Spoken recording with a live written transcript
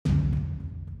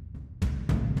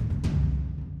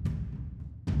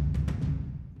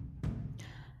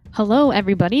Hello,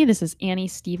 everybody. This is Annie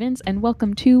Stevens, and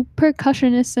welcome to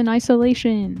Percussionists in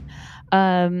Isolation.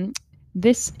 Um,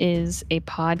 this is a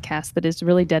podcast that is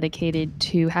really dedicated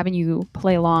to having you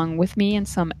play along with me in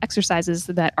some exercises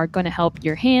that are going to help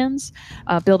your hands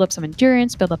build up some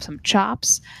endurance, build up some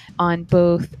chops on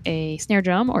both a snare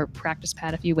drum or practice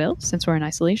pad, if you will, since we're in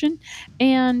isolation,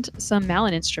 and some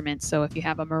mallet instruments. So if you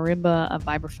have a marimba, a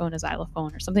vibraphone, a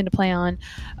xylophone, or something to play on,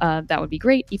 that would be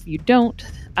great. If you don't,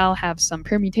 I'll have some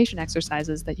permutation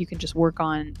exercises that you can just work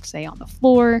on, say on the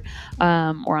floor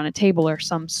or on a table or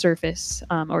some surface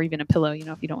or even a pillow,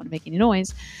 if you don't want to make any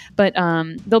noise. But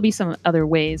there'll be some other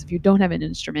ways if you don't have an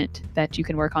instrument that you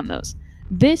can work on those.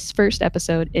 This first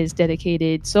episode is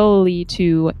dedicated solely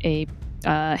to a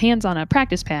hands on a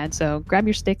practice pad. So grab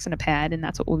your sticks and a pad, and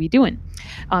that's what we'll be doing.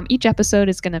 Each episode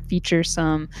is going to feature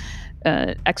some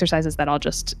exercises that I'll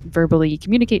just verbally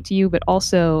communicate to you, but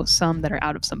also some that are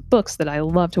out of some books that I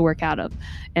love to work out of.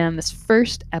 And this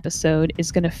first episode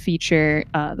is going to feature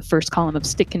the first column of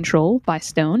Stick Control by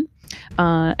Stone,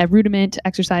 a rudiment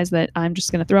exercise that I'm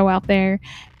just going to throw out there,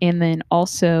 and then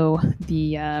also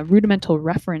the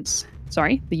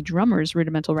the Drummer's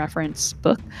Rudimental Reference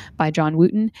book by John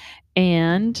Wooten,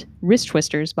 and Wrist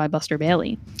Twisters by Buster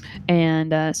Bailey.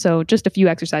 And so just a few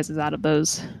exercises out of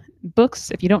those books.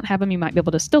 If you don't have them, you might be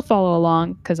able to still follow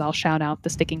along because I'll shout out the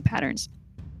sticking patterns.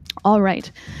 All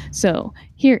right, so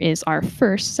here is our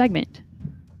first segment.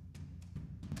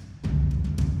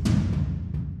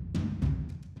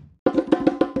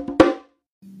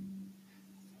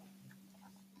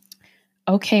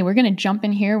 Okay, we're going to jump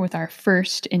in here with our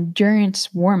first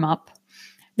endurance warm-up.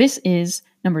 This is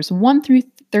numbers 1 through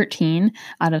 13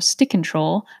 out of Stick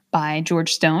Control by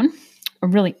George Stone, a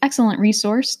really excellent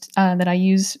resource that I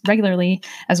use regularly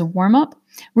as a warm-up.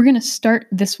 We're going to start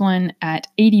this one at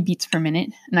 80 beats per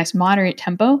minute, a nice moderate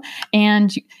tempo,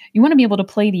 and you want to be able to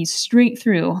play these straight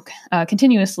through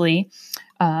continuously.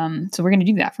 So we're going to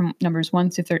do that from numbers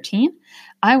 1 to 13.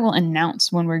 I will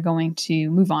announce when we're going to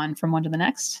move on from one to the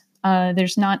next.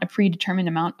 There's not a predetermined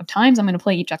amount of times I'm going to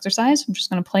play each exercise. I'm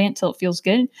just going to play it until it feels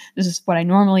good. This is what I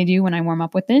normally do when I warm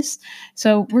up with this.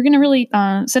 So we're going to really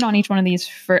sit on each one of these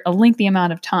for a lengthy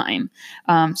amount of time.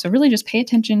 So really just pay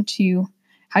attention to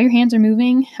how your hands are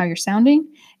moving, how you're sounding,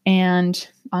 and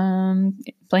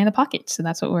play in the pocket. So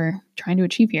that's what we're trying to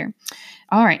achieve here.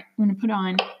 All right, I'm going to put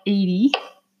on 80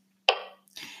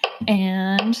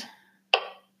 and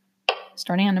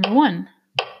starting on number 1.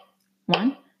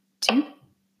 1, 2,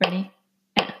 ready,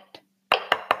 and.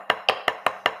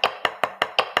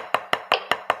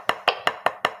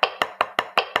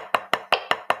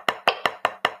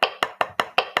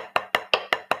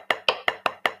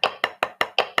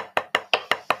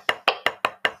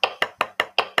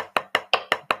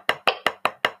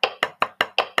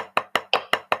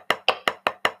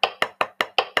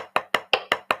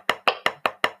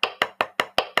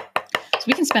 So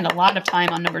we can spend a lot of time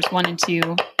on numbers 1 and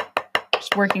 2,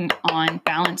 just working on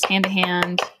balance, hand to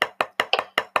hand,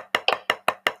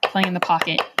 playing in the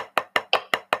pocket.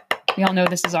 We all know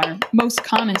this is our most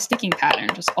common sticking pattern,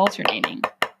 just alternating.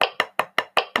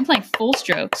 I'm playing full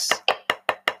strokes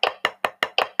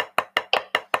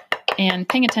and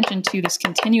paying attention to this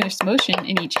continuous motion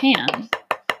in each hand.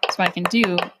 So what I can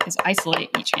do is isolate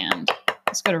each hand.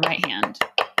 Let's go to right hand.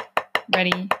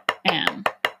 Ready, and.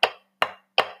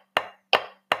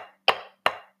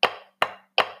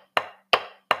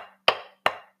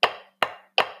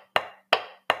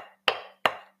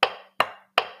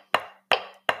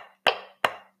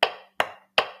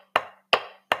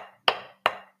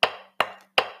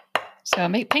 So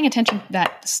paying attention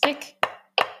that the stick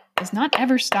is not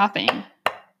ever stopping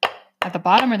at the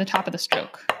bottom or the top of the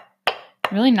stroke.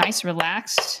 Really nice,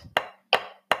 relaxed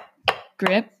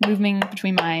grip, moving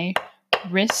between my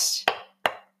wrist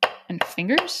and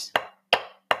fingers.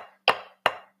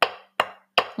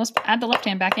 Let's add the left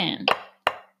hand back in.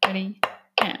 Ready,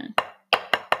 and.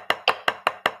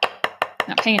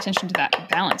 Now paying attention to that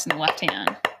balance in the left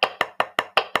hand.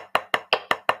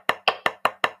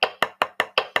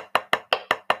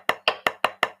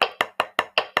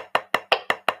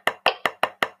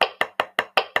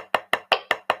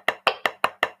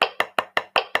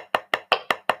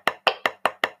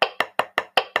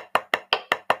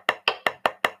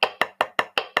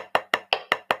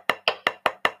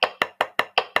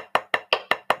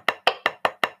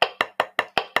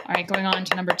 All right, going on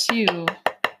to number 2.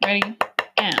 Ready,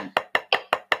 and.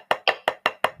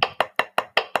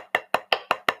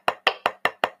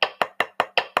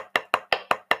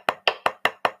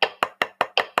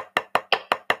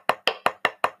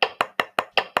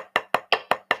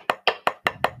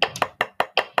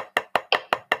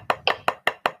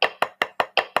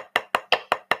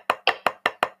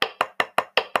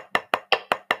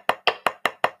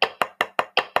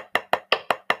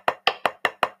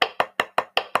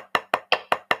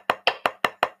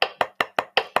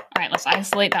 All right, let's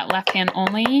isolate that left hand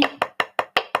only.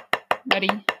 Ready,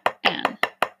 and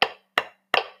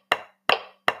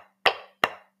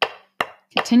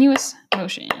continuous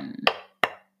motion.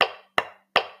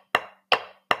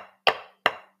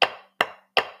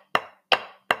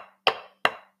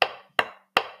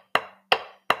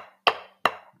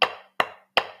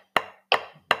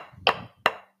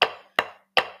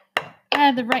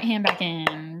 Add the right hand back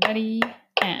in. Ready,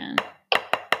 and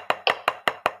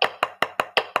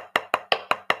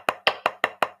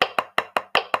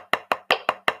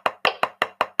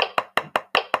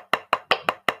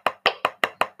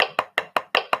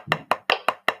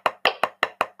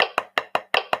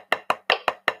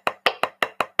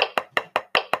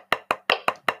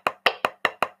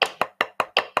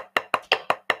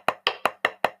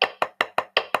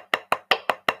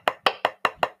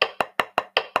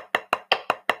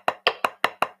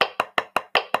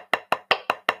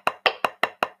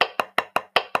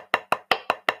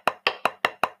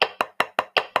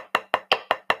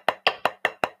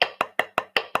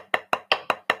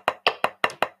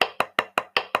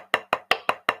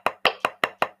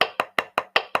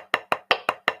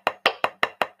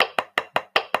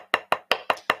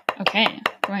okay,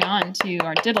 going on to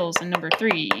our diddles in number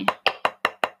 3.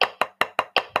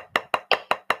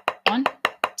 1,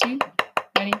 2,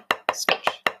 ready, switch.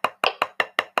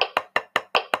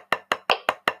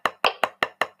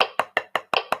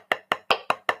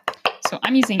 So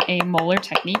I'm using a Moeller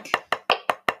technique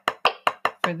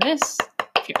for this.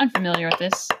 If you're unfamiliar with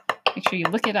this, make sure you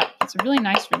look it up. It's a really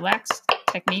nice, relaxed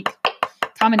technique,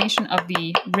 combination of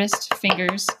the wrist,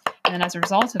 fingers, and then as a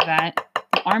result of that,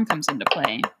 the arm comes into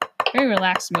play. Very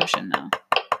relaxed motion, though.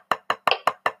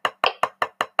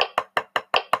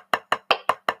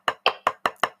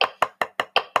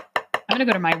 I'm going to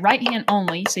go to my right hand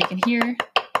only so you can hear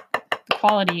the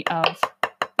quality of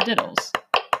the diddles.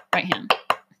 Right hand.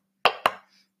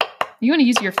 You want to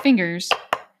use your fingers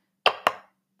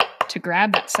to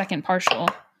grab that second partial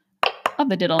of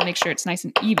the diddle. Make sure it's nice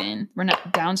and even. We're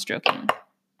not downstroking.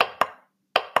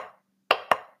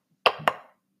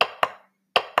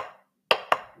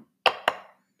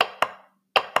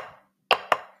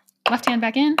 Left hand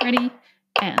back in, ready,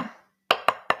 and.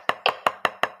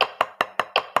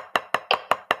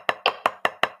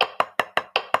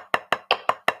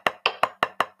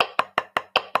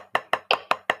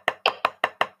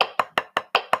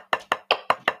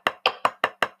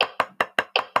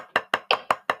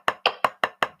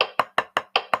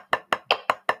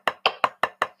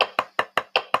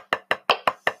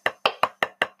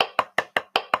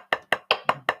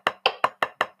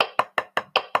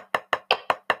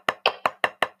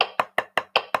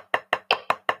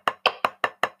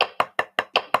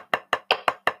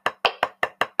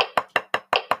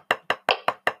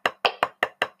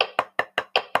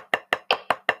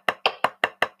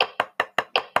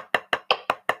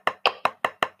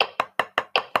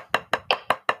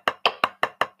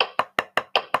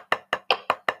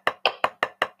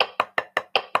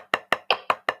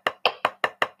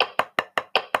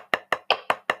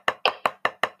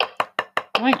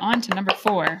 Going on to number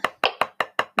 4.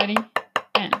 Ready,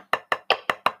 and.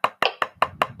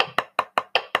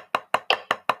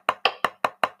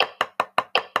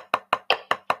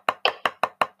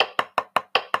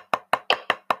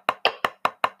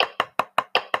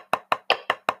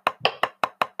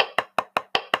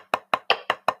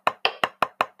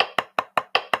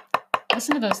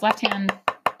 Listen to those left hand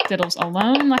diddles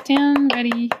alone. Left hand,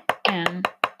 ready, and.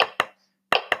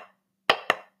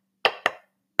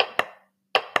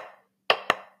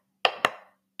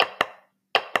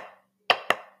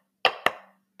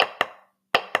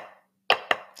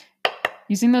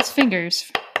 Using those fingers,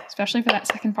 especially for that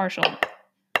second partial.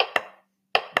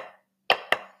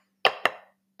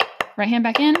 Right hand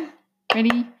back in,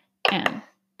 ready, and.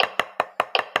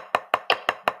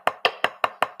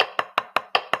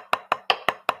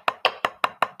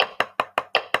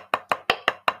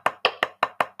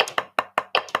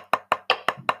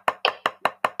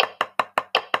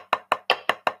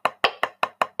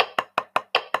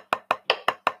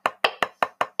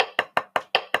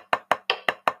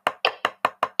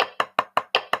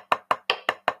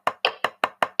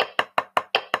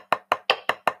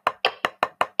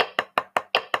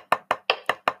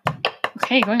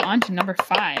 Okay, going on to number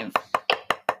 5.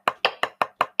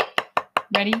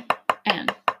 Ready,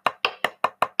 and.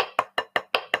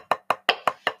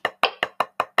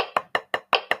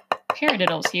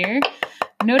 Paradiddles here.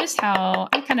 Notice how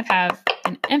I kind of have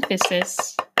an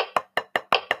emphasis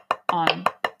on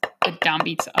the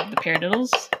downbeats of the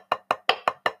paradiddles.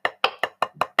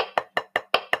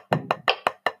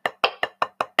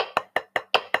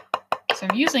 So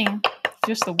I'm using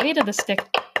just the weight of the stick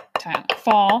to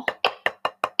fall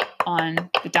on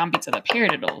the downbeats of the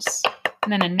paradiddles,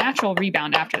 and then a natural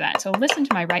rebound after that. So listen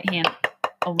to my right hand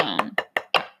alone.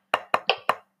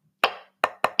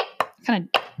 Kind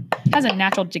of has a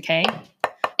natural decay,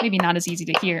 maybe not as easy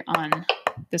to hear on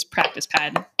this practice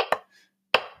pad.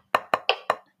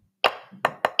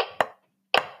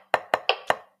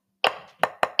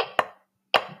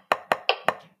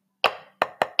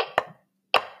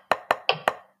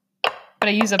 But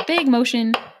I use a big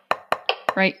motion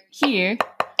right here,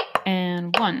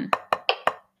 and 1.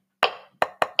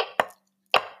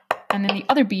 And then the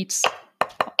other beats,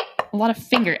 a lot of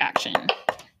finger action.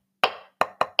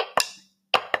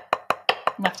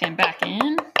 Left hand back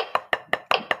in,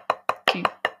 2,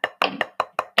 3,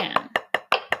 and.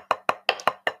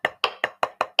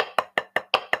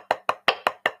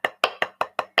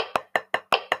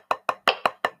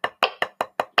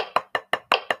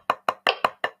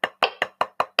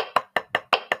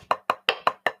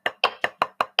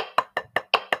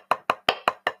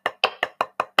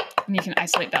 And you can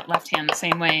isolate that left hand the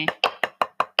same way.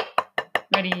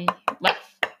 Ready,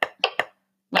 left,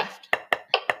 left.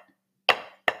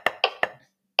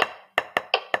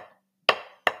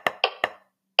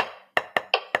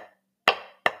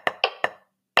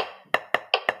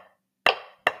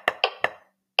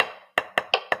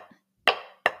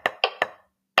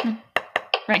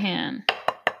 Right hand.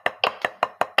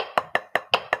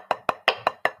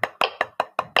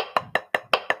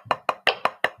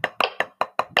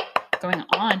 Going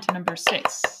on to number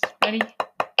 6. Ready,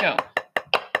 go.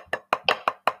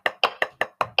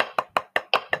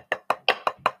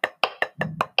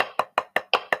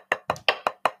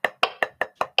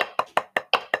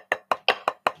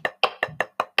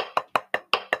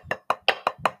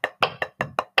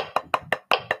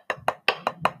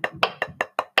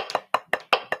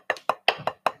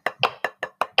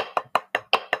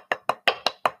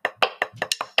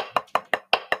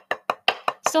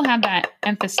 Still have that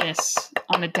emphasis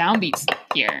on the downbeats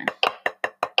here,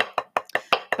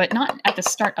 but not at the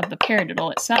start of the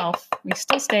paradiddle itself. We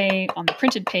still stay on the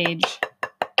printed page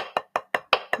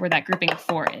where that grouping of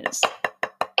 4 is.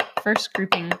 First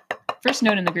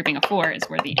note in the grouping of 4 is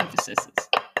where the emphasis is.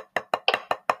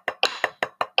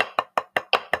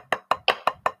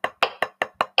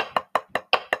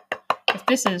 If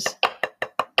this is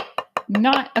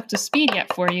not up to speed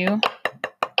yet for you,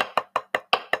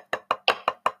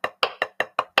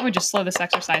 I would just slow this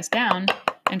exercise down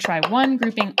and try one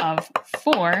grouping of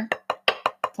 4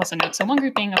 plus a note. So one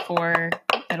grouping of 4,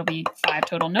 it'll be 5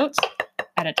 total notes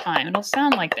at a time. It'll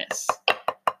sound like this.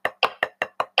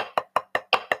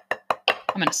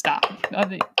 I'm going to stop.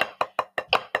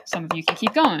 Some of you can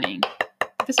keep going.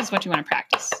 This is what you want to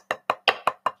practice.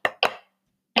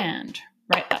 And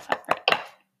right, left, left, right, left.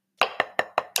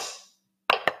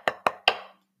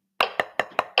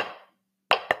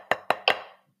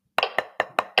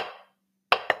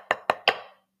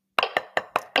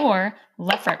 Or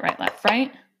left, right, right, left,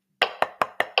 right.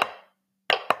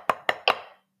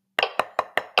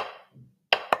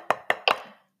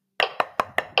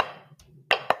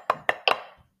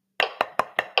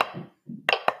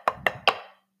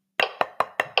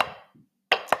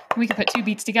 We can put 2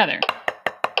 beats together.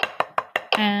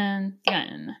 And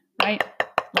again, right,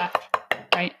 left,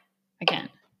 right, again.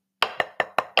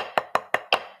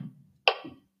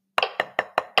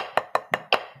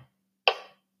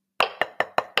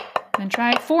 Then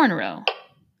try 4 in a row.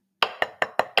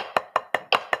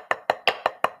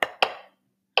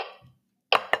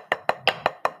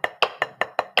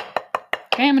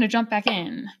 Okay, I'm going to jump back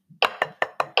in.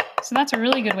 So that's a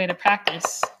really good way to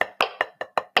practice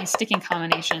these sticking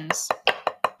combinations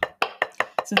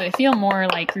so they feel more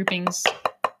like groupings,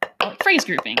 like phrase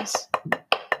groupings.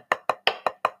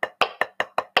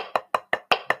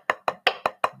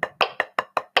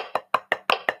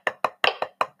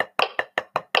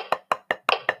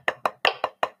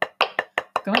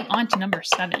 Going on to number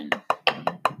 7.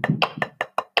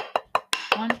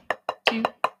 1, 2,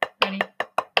 ready,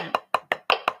 and.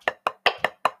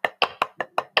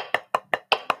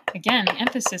 Again, the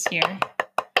emphasis here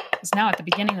is now at the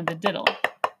beginning of the diddle.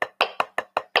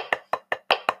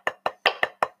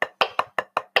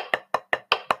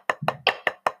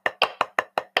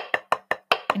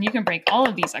 And you can break all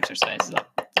of these exercises up,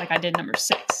 like I did number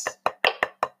 6.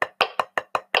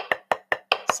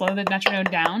 Slow the metronome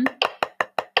down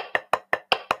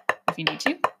if you need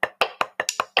to.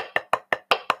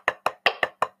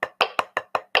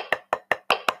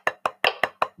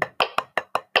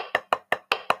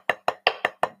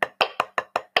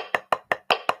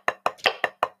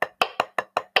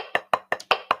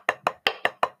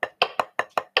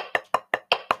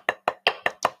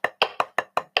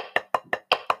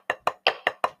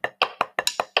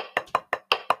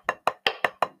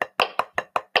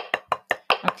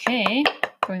 Okay,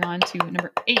 going on to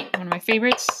number 8, one of my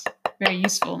favorites. Very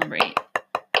useful, number 8.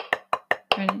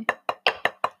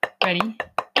 Ready,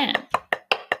 and.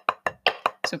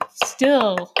 So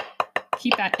still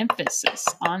keep that emphasis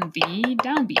on the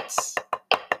downbeats.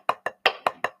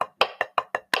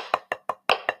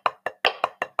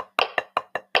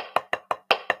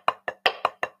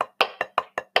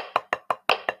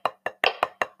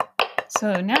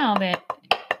 So now that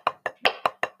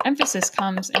emphasis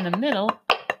comes in the middle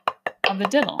of the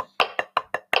diddle. I'm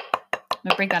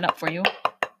going to break that up for you.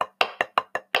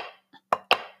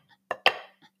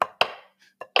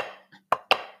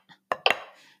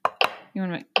 You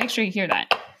want to make sure you hear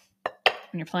that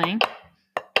when you're playing.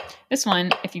 This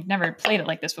one, if you've never played it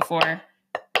like this before,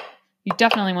 you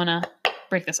definitely want to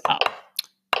break this up.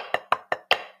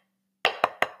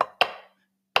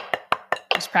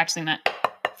 Just practicing that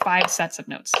 5 sets of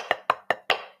notes.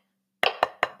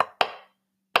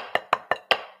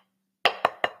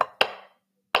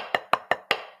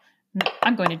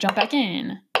 I'm going to jump back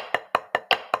in.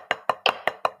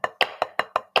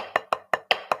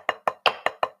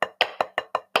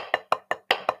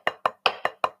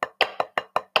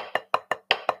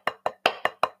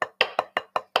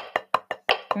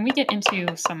 When we get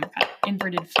into some kind of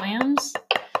inverted flams,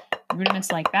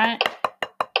 rudiments like that,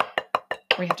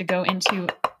 where you have to go into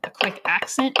a quick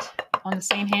accent on the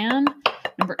same hand,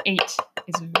 number 8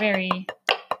 is very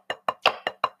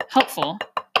helpful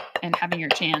in having your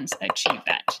chans achieve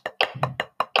that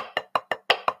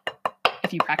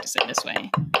if you practice it this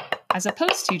way, as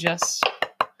opposed to just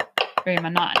very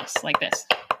monotonous like this.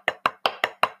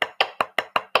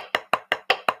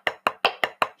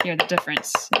 Hear the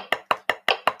difference.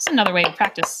 It's another way to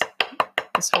practice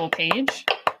this whole page.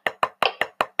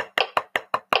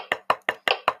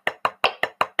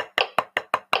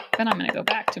 Then I'm going to go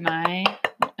back to my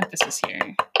little emphasis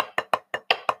here.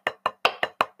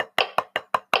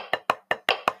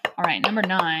 All right, number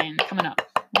 9 coming up.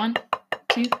 1,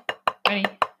 2, ready,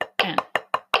 and.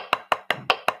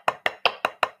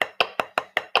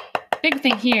 Big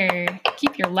thing here,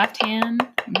 keep your left hand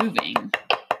moving.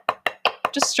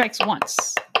 Just strikes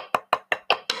once.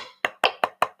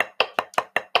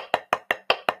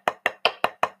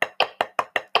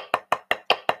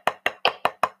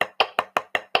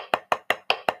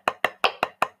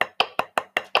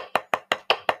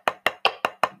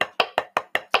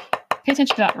 Pay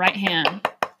attention to that right hand.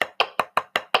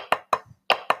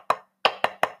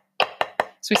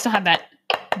 So we still have that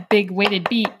big weighted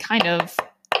beat, kind of.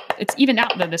 It's evened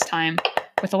out though this time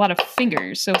with a lot of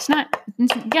fingers. So it's not,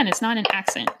 again, it's not an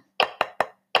accent.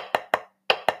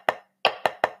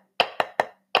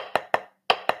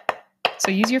 So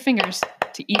use your fingers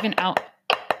to even out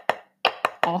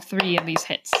all 3 of these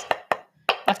hits.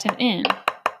 Left hand in.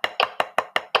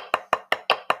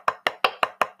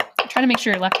 Try to make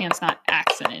sure your left hand's not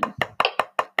accented.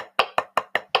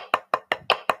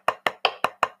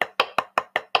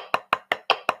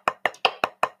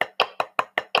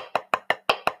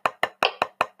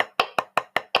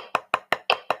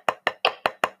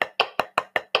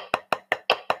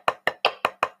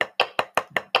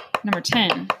 Number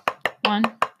 10. 1,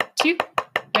 2,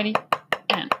 ready,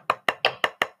 and.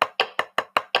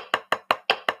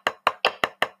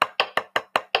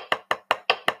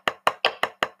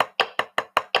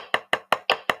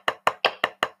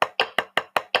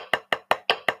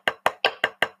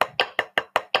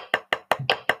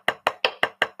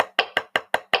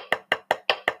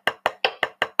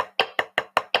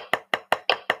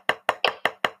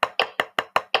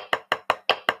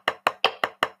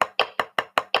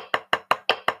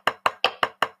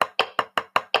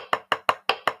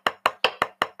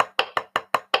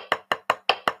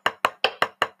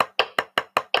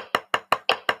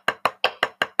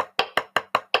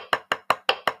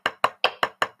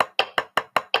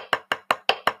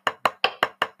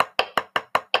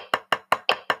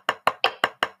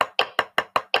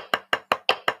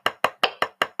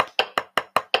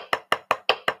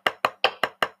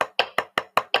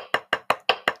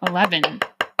 .11.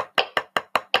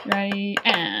 Ready,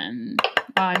 and.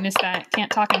 Oh, I missed that. Can't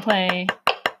talk and play.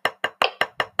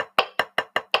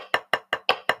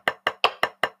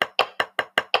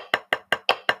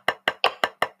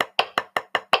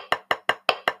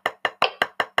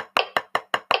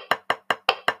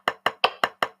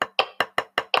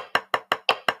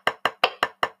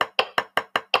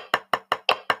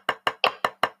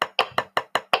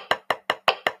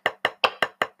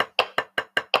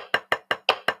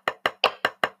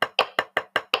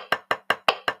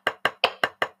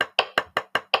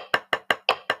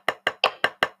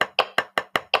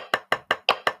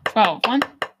 .12. 1,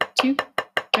 2,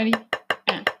 ready,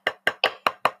 and.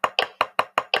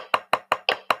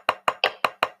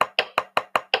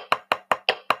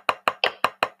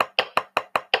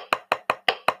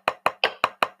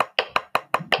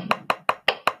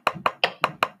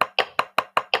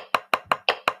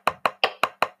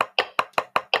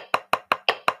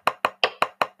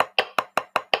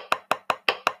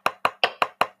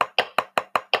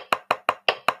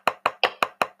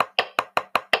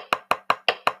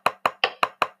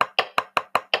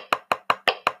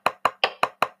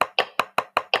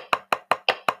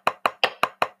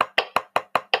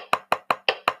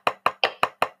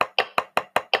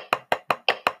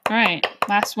 All right,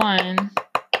 last one.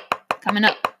 Coming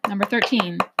up, number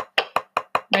 13.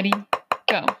 Ready,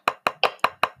 go.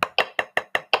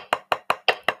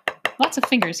 Lots of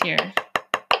fingers here.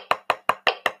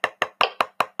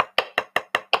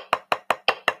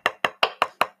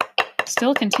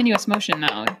 Still continuous motion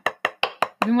though,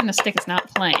 even when the stick is not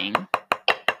playing.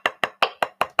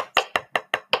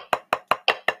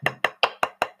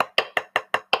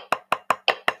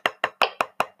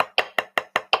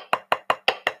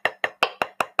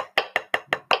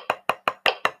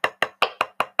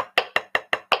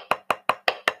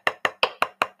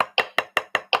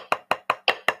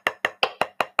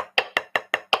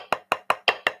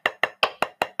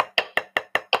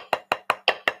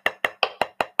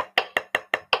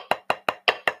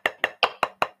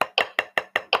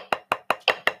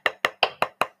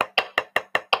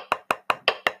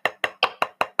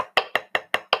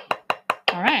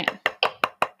 All right,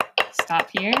 stop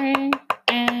here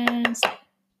and stop.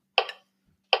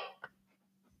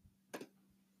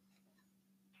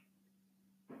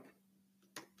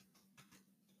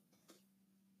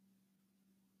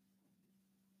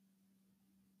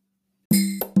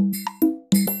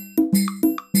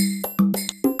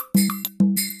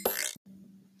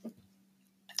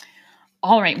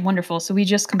 All right, wonderful. So we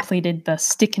just completed the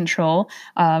stick control,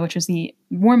 which was the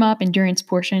warm-up endurance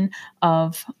portion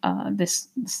of this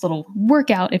little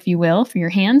workout, if you will, for your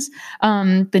hands.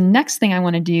 The next thing I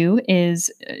want to do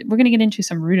is we're going to get into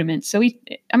some rudiments. So I'm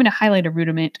going to highlight a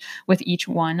rudiment with each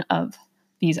one of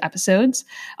these episodes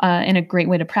and a great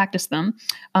way to practice them.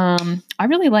 I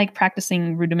really like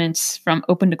practicing rudiments from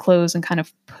open to close and kind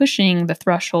of pushing the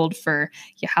threshold for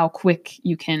how quick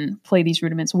you can play these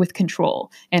rudiments with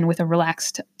control and with a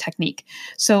relaxed technique.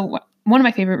 So one of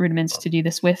my favorite rudiments to do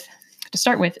this with, to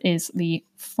start with, is the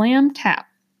flam tap.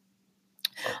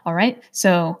 All right,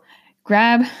 so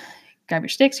grab your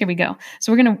sticks. Here we go.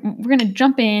 So we're gonna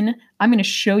jump in. I'm gonna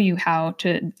show you how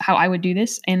I would do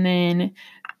this, and then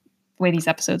way these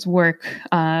episodes work.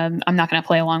 I'm not going to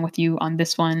play along with you on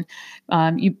this one.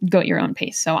 You go at your own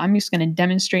pace. So I'm just going to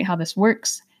demonstrate how this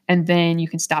works, and then you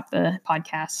can stop the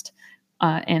podcast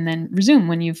and then resume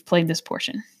when you've played this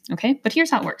portion. Okay, but here's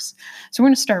how it works. So we're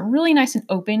going to start really nice and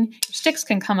open. Your sticks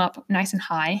can come up nice and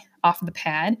high off of the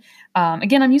pad.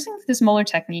 Again, I'm using this Moeller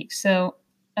technique, so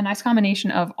a nice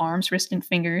combination of arms, wrist, and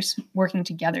fingers working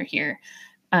together here.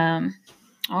 All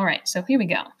right, so here we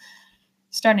go.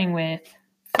 Starting with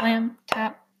flam,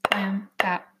 tap, flam,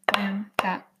 tap, flam,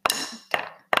 tap,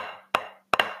 tap.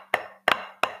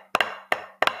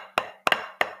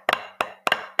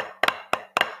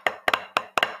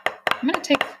 I'm going to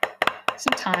take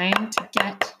some time to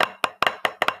get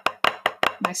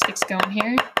my sticks going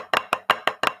here.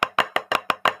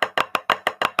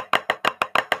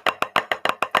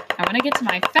 Now, when I get to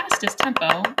my fastest tempo,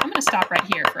 I'm going to stop right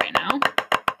here for right now. I'm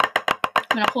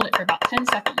going to hold it for about 10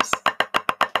 seconds.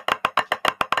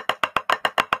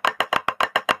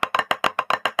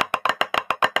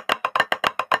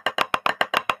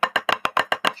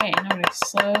 Okay, and I'm going to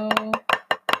slow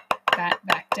that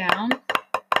back down.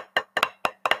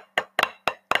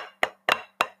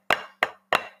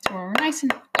 So we're nice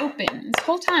and open. This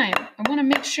whole time, I want to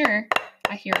make sure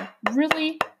I hear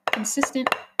really consistent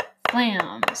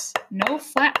flams. No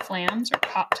flat flams or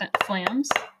pop flams.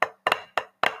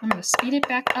 I'm going to speed it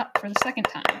back up for the second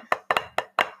time.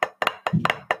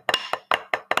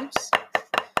 Oops.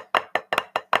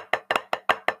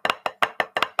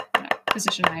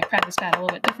 Position my practice pad a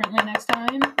little bit differently next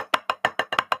time.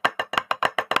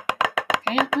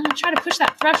 Okay, I'm going to try to push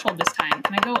that threshold this time.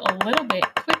 Can I go a little bit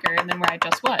quicker than where I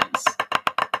just was?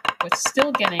 With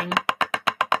still getting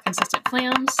consistent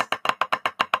flams,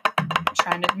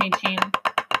 trying to maintain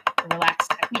a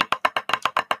relaxed technique.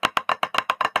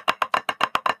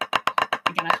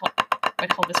 Again,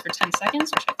 I'd hold this for 10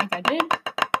 seconds, which I think I did.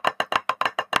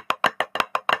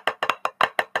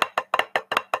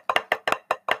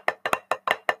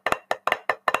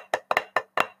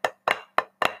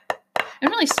 And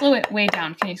really slow it way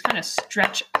down. Can you kind of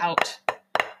stretch out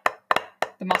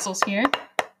the muscles here?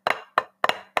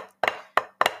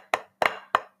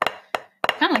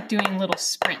 Kind of like doing little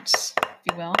sprints,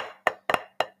 if you will.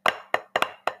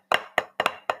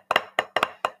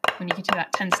 When you get to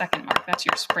that 10-second mark, that's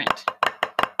your sprint.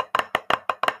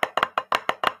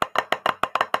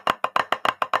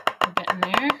 We're getting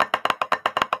there.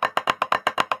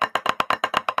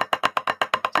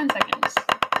 10 seconds.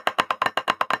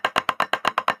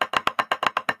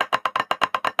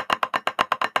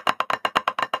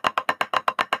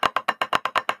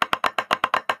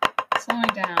 Slowing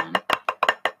down.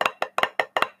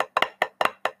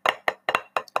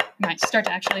 You might start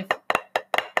to actually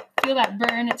feel that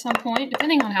burn at some point,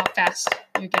 depending on how fast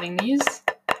you're getting these.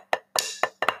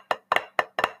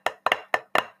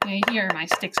 You hear my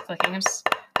sticks clicking.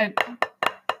 I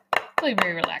play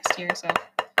very relaxed here, so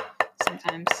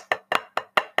sometimes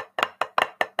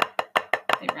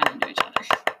they run into each other.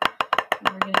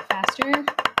 And we're getting faster.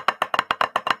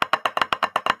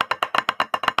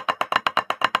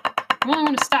 We only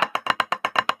want to stop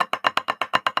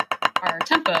our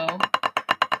tempo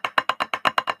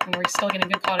when we're still getting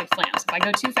good quality flams. If I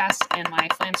go too fast and my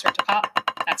flams start to pop,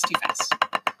 that's too fast.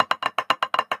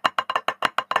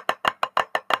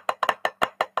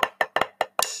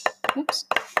 Oops.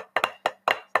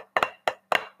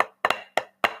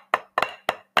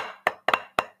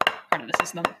 Part of this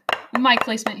is the mic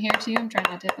placement here too. I'm trying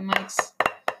not to hit the mics.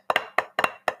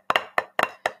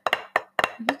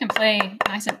 You can play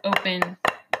nice and open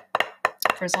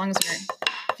for as long as you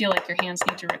feel like your hands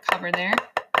need to recover there.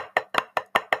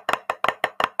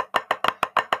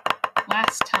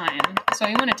 Last time. So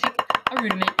you want to take a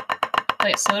rudiment,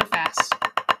 play it slow to fast,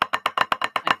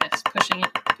 like this, pushing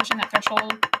that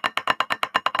threshold.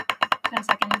 10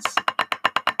 seconds.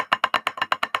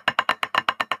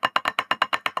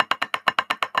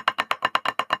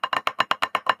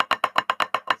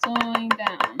 Slowing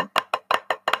down.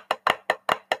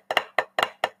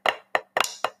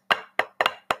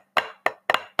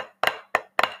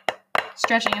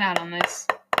 Stretching it out on these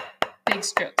big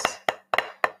strokes.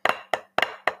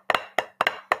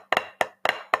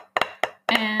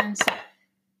 And stop.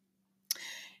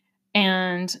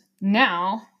 And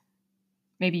now,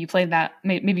 maybe you played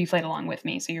along with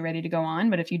me, so you're ready to go on.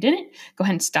 But if you didn't, go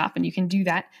ahead and stop, and you can do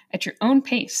that at your own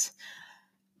pace.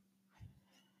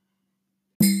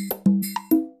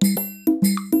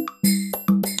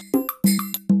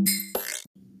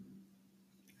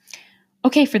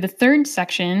 Okay, for the third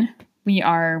section, we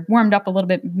are warmed up a little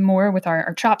bit more with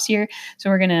our chops here. So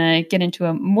we're going to get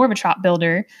into more of a chop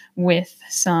builder with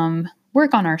some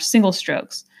work on our single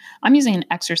strokes. I'm using an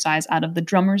exercise out of the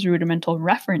Drummer's Rudimental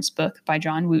Reference book by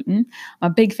John Wooten.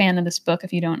 I'm a big fan of this book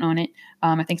if you don't own it.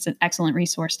 I think it's an excellent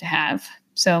resource to have.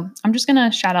 So I'm just going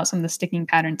to shout out some of the sticking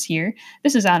patterns here.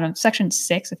 This is out of section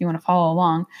 6 if you want to follow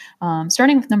along,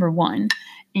 starting with number 1.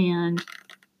 And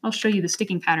I'll show you the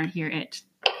sticking pattern here at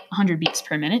 100 beats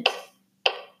per minute.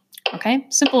 Okay,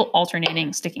 simple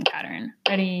alternating sticking pattern.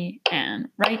 Ready, and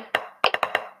right,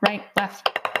 right, left,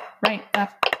 left,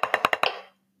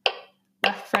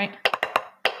 right.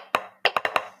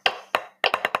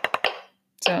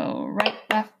 So right,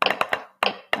 left,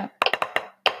 left.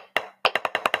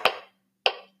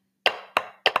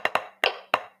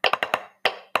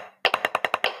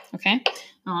 Okay,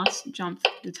 now let's jump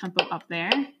the tempo up there.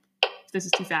 If this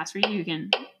is too fast for you, you can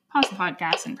pause the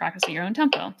podcast and practice at your own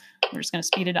tempo. We're just going to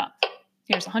speed it up.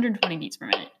 Here's 120 beats per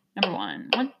minute. Number 1.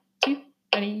 1, 2,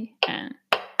 ready, and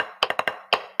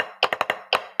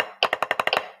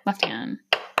left hand.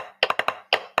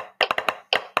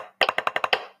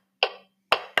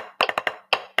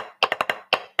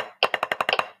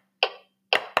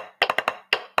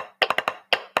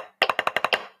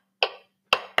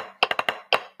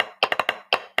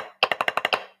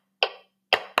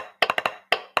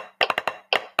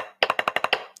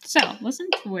 So listen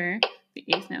to where the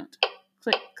 8th note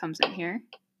click comes in here.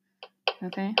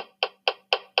 Okay.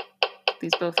 Put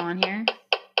these both on here.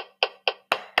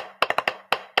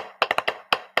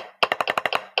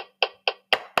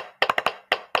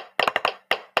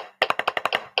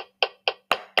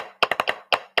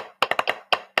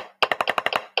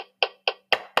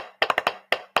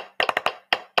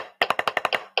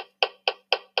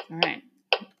 All right.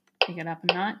 Take it up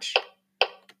a notch.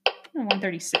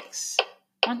 136.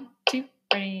 1, 2,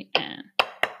 ready, and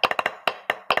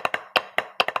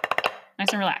nice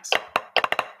and relaxed.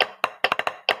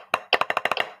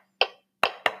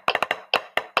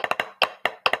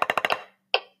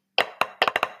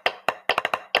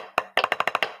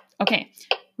 Okay,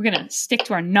 we're going to stick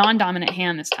to our non-dominant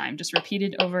hand this time. Just repeat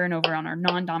it over and over on our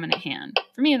non-dominant hand.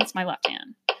 For me, that's my left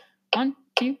hand. 1,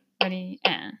 2, ready,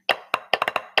 and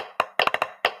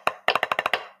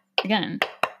again.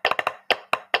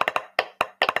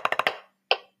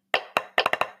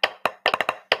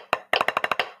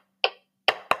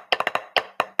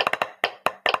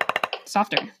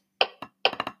 Softer.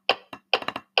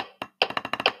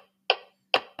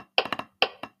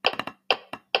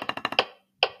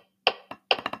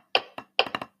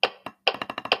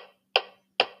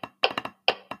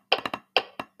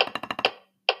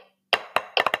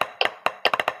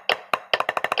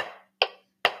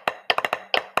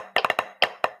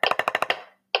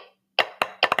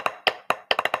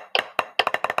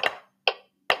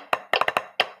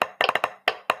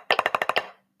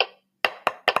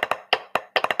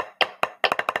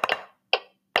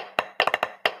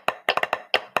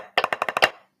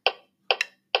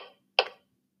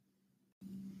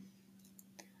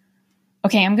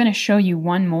 Okay, I'm going to show you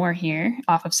one more here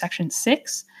off of section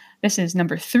 6. This is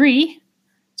number 3,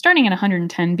 starting at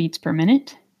 110 beats per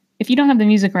minute. If you don't have the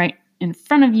music right in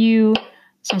front of you,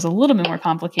 this one's a little bit more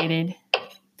complicated.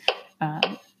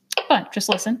 But just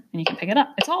listen and you can pick it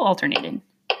up. It's all alternated.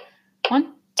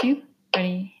 1, 2,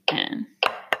 ready, and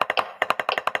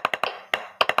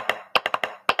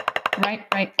right,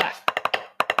 right, left.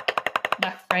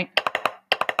 Left, right.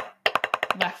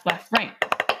 Left, left, right.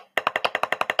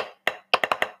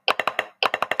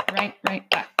 Right, right,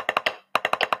 left.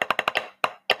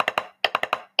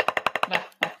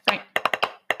 Left, left, right.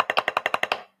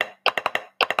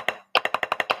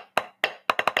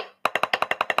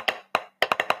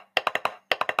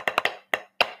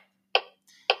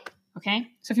 Okay,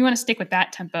 so if you want to stick with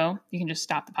that tempo, you can just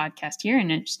stop the podcast here and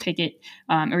then just take it,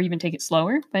 or even take it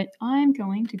slower. But I'm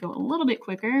going to go a little bit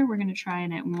quicker. We're going to try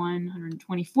it at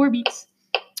 124 beats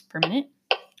per minute.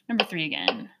 Number 3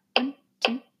 again. 1,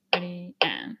 2, ready,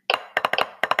 and.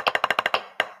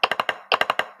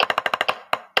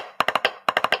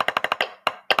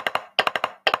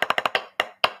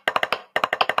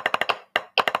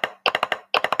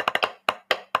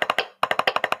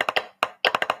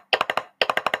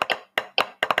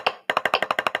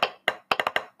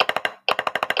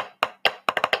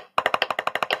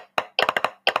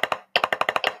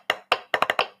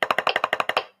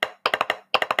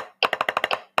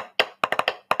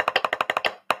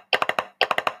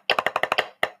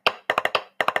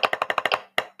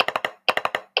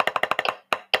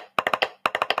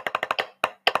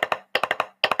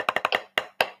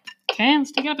 Okay,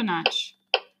 let's take it up a notch.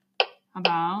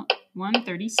 About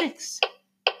 136.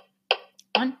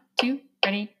 1, 2,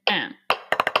 ready, and.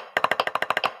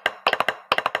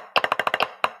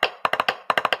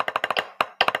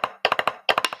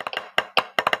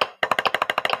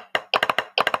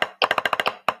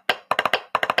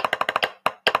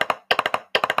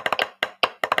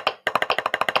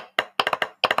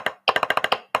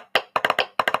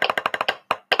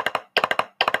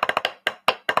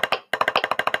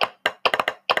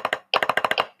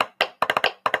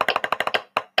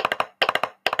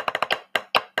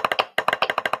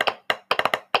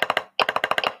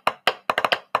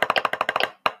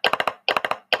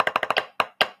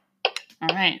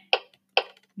 All right.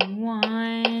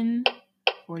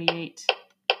 148.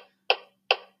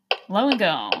 Low and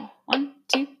go. 1,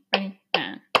 2, ready,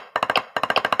 and.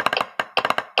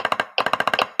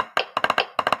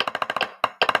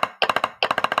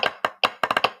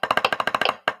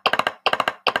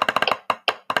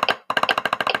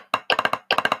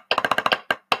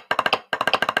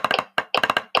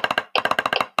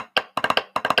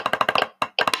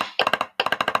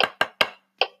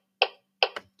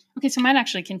 Okay, so I might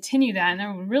actually continue that, and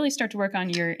then we'll really start to work on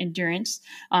your endurance.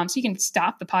 So you can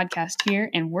stop the podcast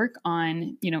here and work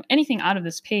on, anything out of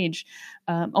this page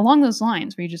along those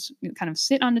lines, where you just kind of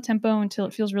sit on the tempo until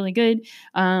it feels really good,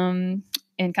 and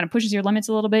kind of pushes your limits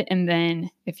a little bit, and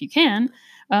then if you can,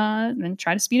 then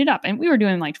try to speed it up. And we were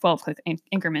doing like 12 click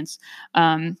increments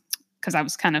because I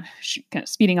was kind of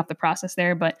speeding up the process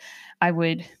there, but I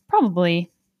would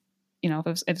probably, if it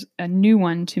was a new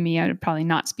one to me, I would probably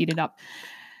not speed it up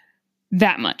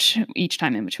that much each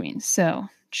time in between. So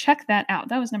check that out.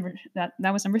 That was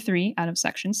number 3 out of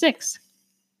section 6.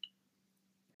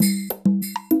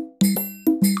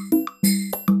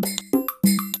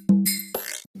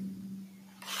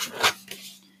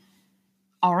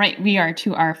 All right, we are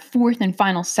to our 4th and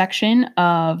final section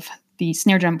of the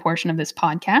snare drum portion of this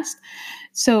podcast.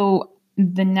 So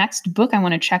the next book I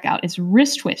want to check out is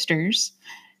Wrist Twisters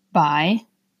by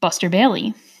Buster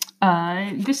Bailey.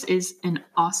 This is an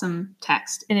awesome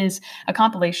text. It is a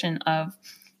compilation of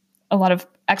a lot of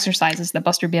exercises that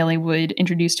Buster Bailey would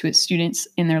introduce to his students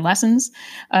in their lessons.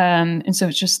 And so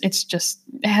it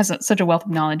has such a wealth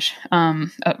of knowledge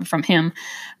from him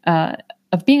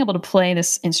of being able to play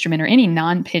this instrument or any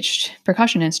non-pitched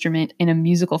percussion instrument in a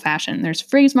musical fashion. There's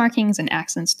phrase markings and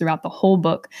accents throughout the whole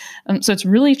book. So it's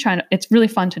really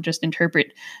fun to just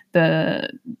interpret the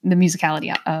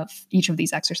musicality of each of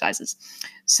these exercises.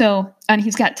 So, and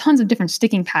he's got tons of different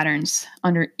sticking patterns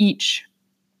under each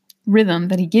rhythm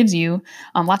that he gives you,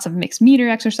 lots of mixed meter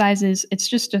exercises. It's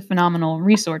just a phenomenal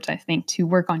resource, I think, to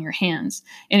work on your hands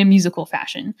in a musical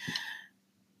fashion.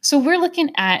 So we're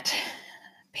looking at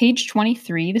page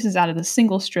 23. This is out of the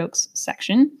single strokes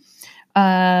section. So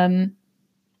I'm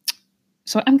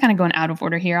kind of going out of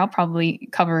order here. I'll probably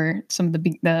cover some of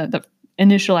the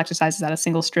initial exercises out of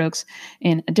single strokes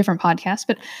in a different podcast,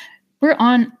 but we're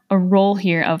on a roll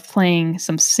here of playing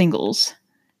some singles,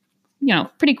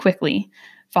 pretty quickly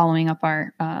following up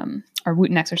our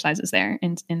Wooten exercises there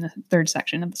in the third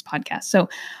section of this podcast. So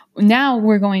now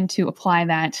we're going to apply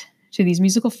that to these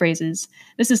musical phrases.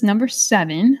 This is number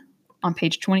 7 on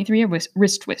page 23 of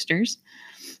Wrist Twisters.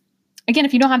 Again,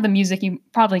 if you don't have the music, you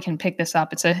probably can pick this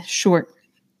up. It's a short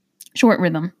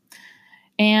rhythm.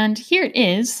 And here it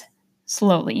is,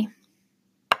 slowly.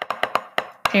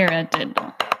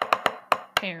 Paradiddle,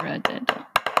 paradiddle,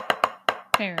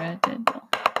 paradiddle.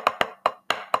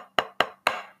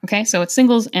 Okay, so it's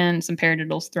singles and some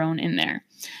paradiddles thrown in there.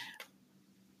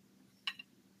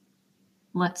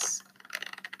 I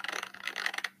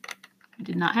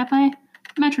did not have my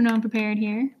metronome prepared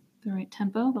here, the right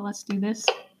tempo, but let's do this.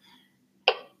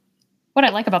 What I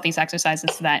like about these exercises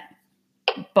is that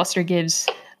Buster gives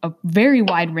a very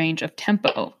wide range of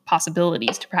tempo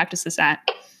possibilities to practice this at,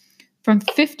 from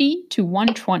 50 to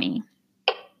 120.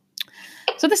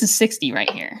 So this is 60 right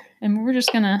here. And we're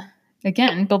just going to,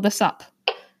 again, build this up.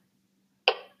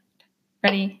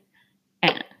 Ready?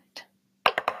 And.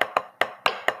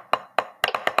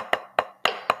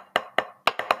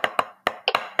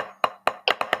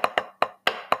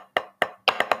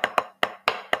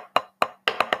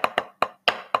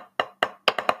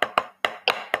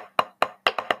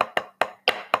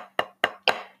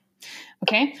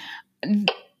 Okay.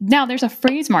 Now there's a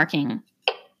phrase marking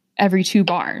every 2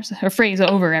 bars, a phrase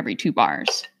over every 2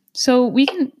 bars. So we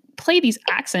can play these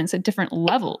accents at different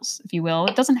levels, if you will.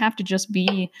 It doesn't have to just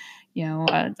be,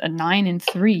 a 9 and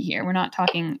 3 here. We're not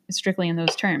talking strictly in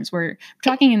those terms. We're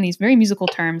talking in these very musical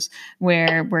terms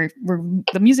where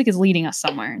the music is leading us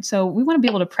somewhere. And so we want to be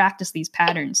able to practice these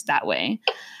patterns that way.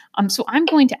 So I'm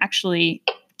going to actually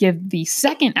give the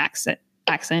second accent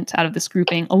out of this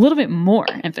grouping a little bit more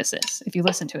emphasis if you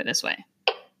listen to it this way.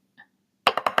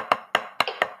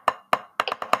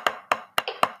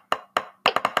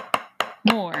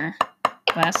 More,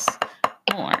 less,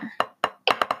 more.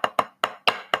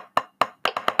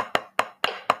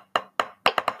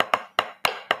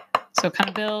 So it kind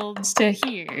of builds to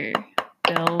here,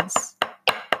 builds.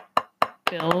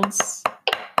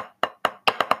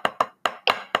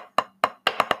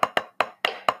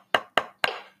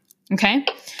 Okay,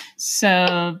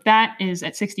 so that is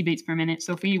at 60 beats per minute.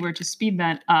 So if we were to speed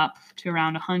that up to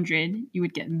around 100, you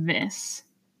would get this.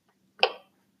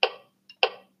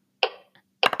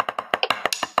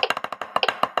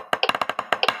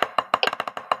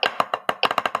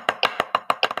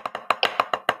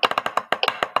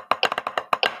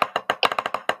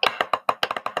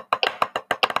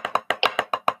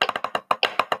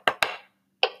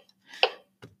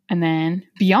 And then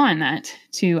beyond that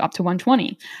to up to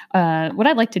 120. What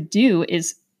I'd like to do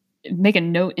is make a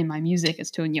note in my music as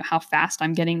to how fast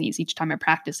I'm getting these each time I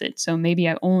practice it. So maybe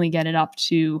I only get it up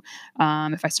to,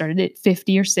 if I started at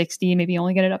 50 or 60, maybe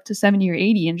only get it up to 70 or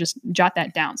 80 and just jot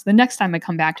that down. So the next time I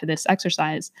come back to this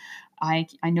exercise, I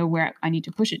know where I need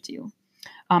to push it to.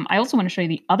 I also want to show you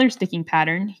the other sticking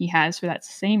pattern he has for that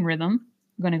same rhythm.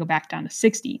 I'm going to go back down to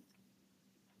 60.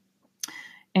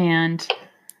 And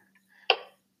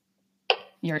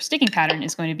your sticking pattern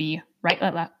is going to be right,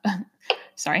 left, left.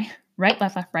 Right,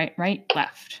 left, left, right, right,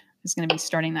 left. Is going to be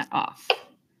starting that off.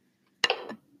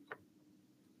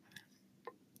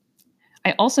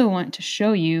 I also want to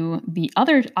show you the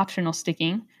other optional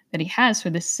sticking that he has for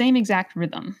the same exact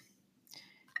rhythm.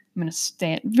 I'm going to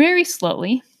say it very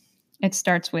slowly. It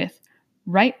starts with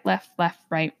right, left, left,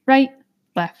 right, right,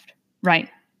 left, right,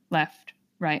 left,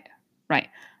 right, right,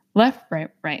 left, right,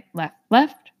 right, left,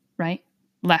 left, right,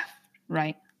 left,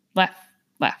 right, left,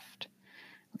 left.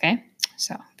 Okay,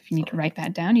 so if you need to write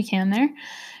that down, you can there.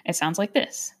 It sounds like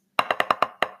this.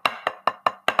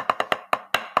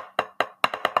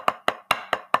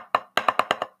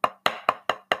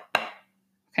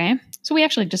 Okay, so we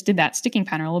actually just did that sticking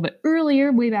pattern a little bit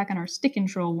earlier, way back in our stick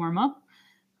control warm-up.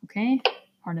 Okay,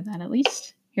 part of that at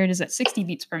least. Here it is at 60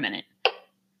 beats per minute.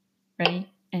 Ready,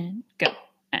 and go.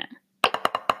 And.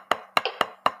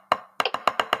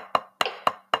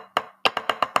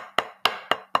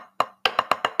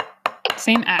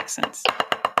 Same accents.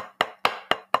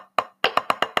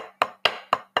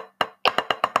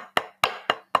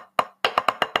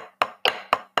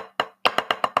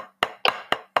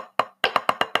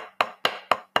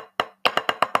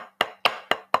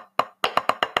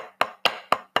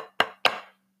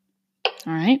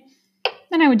 All right.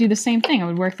 Then I would do the same thing. I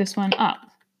would work this one up.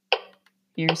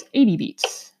 Here's 80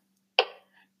 beats.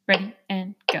 Ready,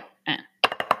 and go. And.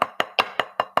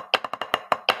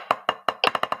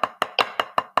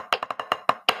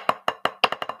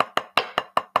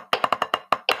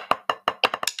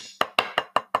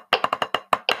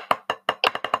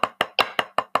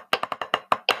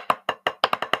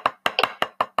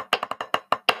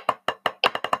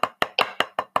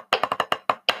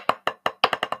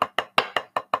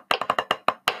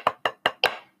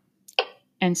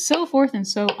 and so forth and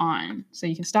so on. So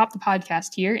you can stop the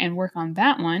podcast here and work on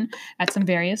that one at some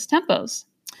various tempos.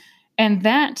 And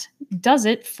that does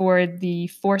it for the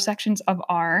 4 sections of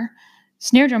our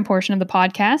snare drum portion of the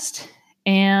podcast.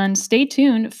 And stay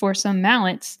tuned for some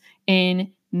mallets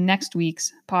in next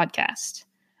week's podcast.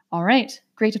 All right,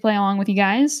 great to play along with you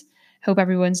guys. Hope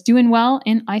everyone's doing well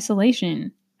in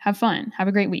isolation. Have fun. Have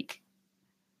a great week.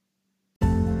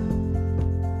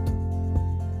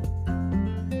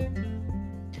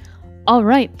 All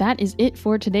right, that is it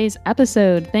for today's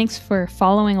episode. Thanks for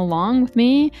following along with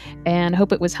me and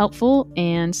hope it was helpful,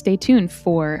 and stay tuned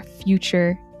for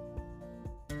future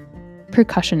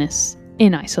Percussionists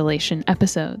in Isolation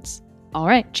episodes. All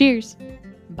right, cheers.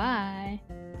 Bye.